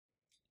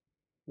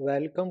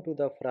Welcome to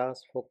the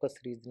FRAS Focus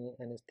Regional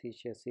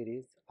Anesthesia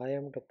series. I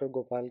am Dr.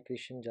 Gopal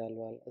Krishan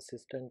Jalwal,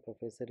 Assistant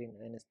Professor in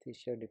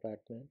Anesthesia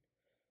Department.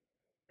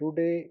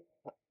 Today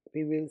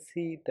we will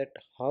see that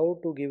how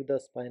to give the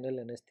spinal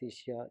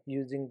anesthesia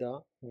using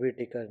the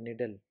Whitacre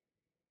needle.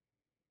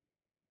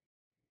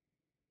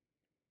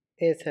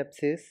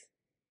 Asepsis.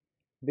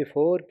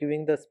 Before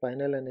giving the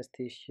spinal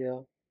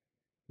anesthesia,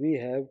 we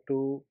have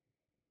to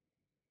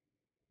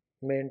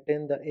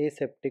maintain the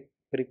aseptic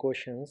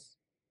precautions.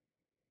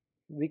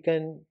 We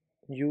can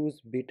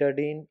use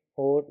betadine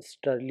or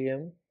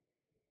sterlium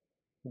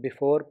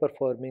before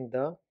performing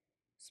the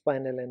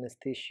spinal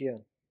anesthesia.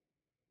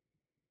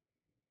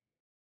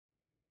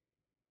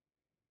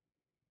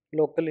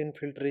 Local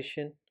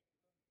infiltration.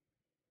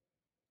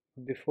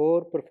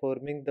 Before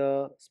performing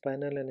the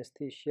spinal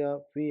anesthesia,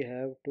 we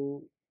have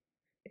to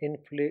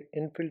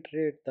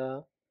infiltrate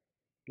the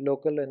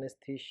local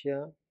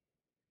anesthesia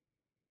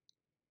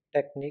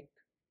technique.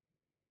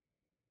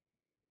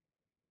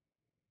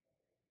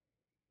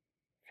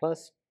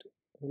 First,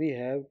 we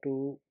have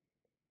to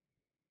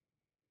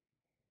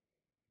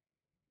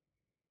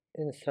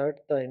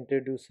insert the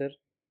introducer.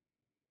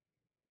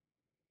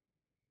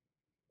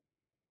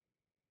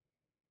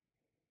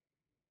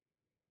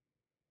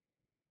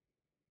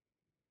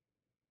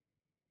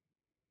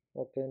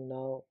 Okay,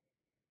 now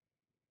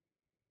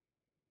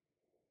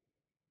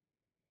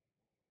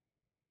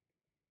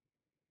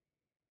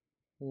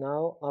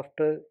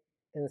after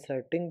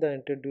inserting the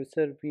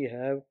introducer, we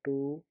have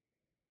to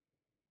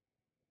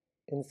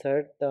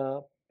insert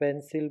the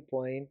pencil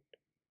point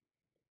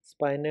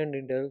spinal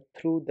needle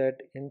through that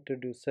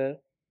introducer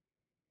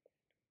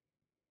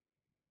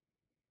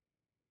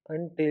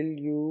until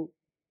you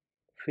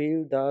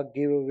feel the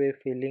giveaway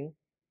feeling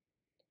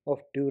of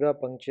dura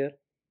puncture.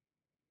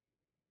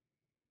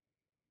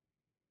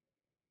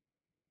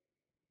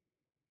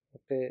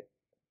 Okay,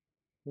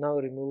 now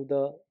remove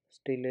the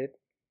stellate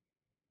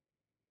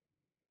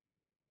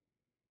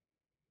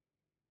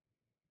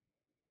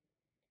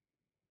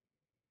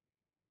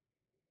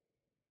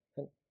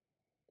and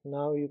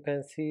now you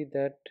can see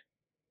that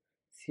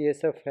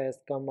CSF has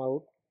come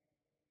out,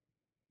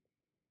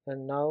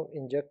 and now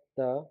inject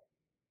the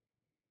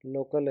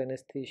local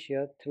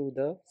anesthesia through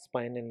the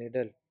spinal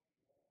needle.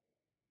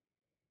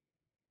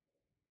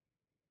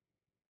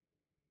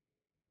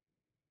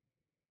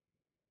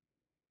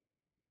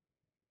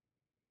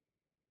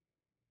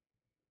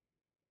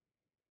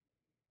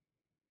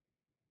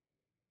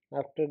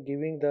 After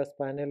giving the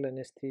spinal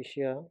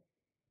anesthesia,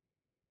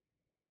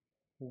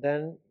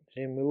 then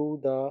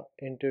remove the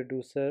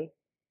introducer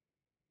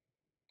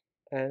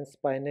and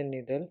spinal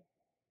needle.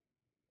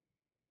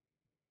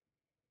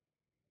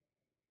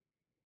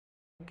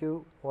 Thank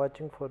you for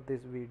watching for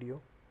this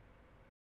video.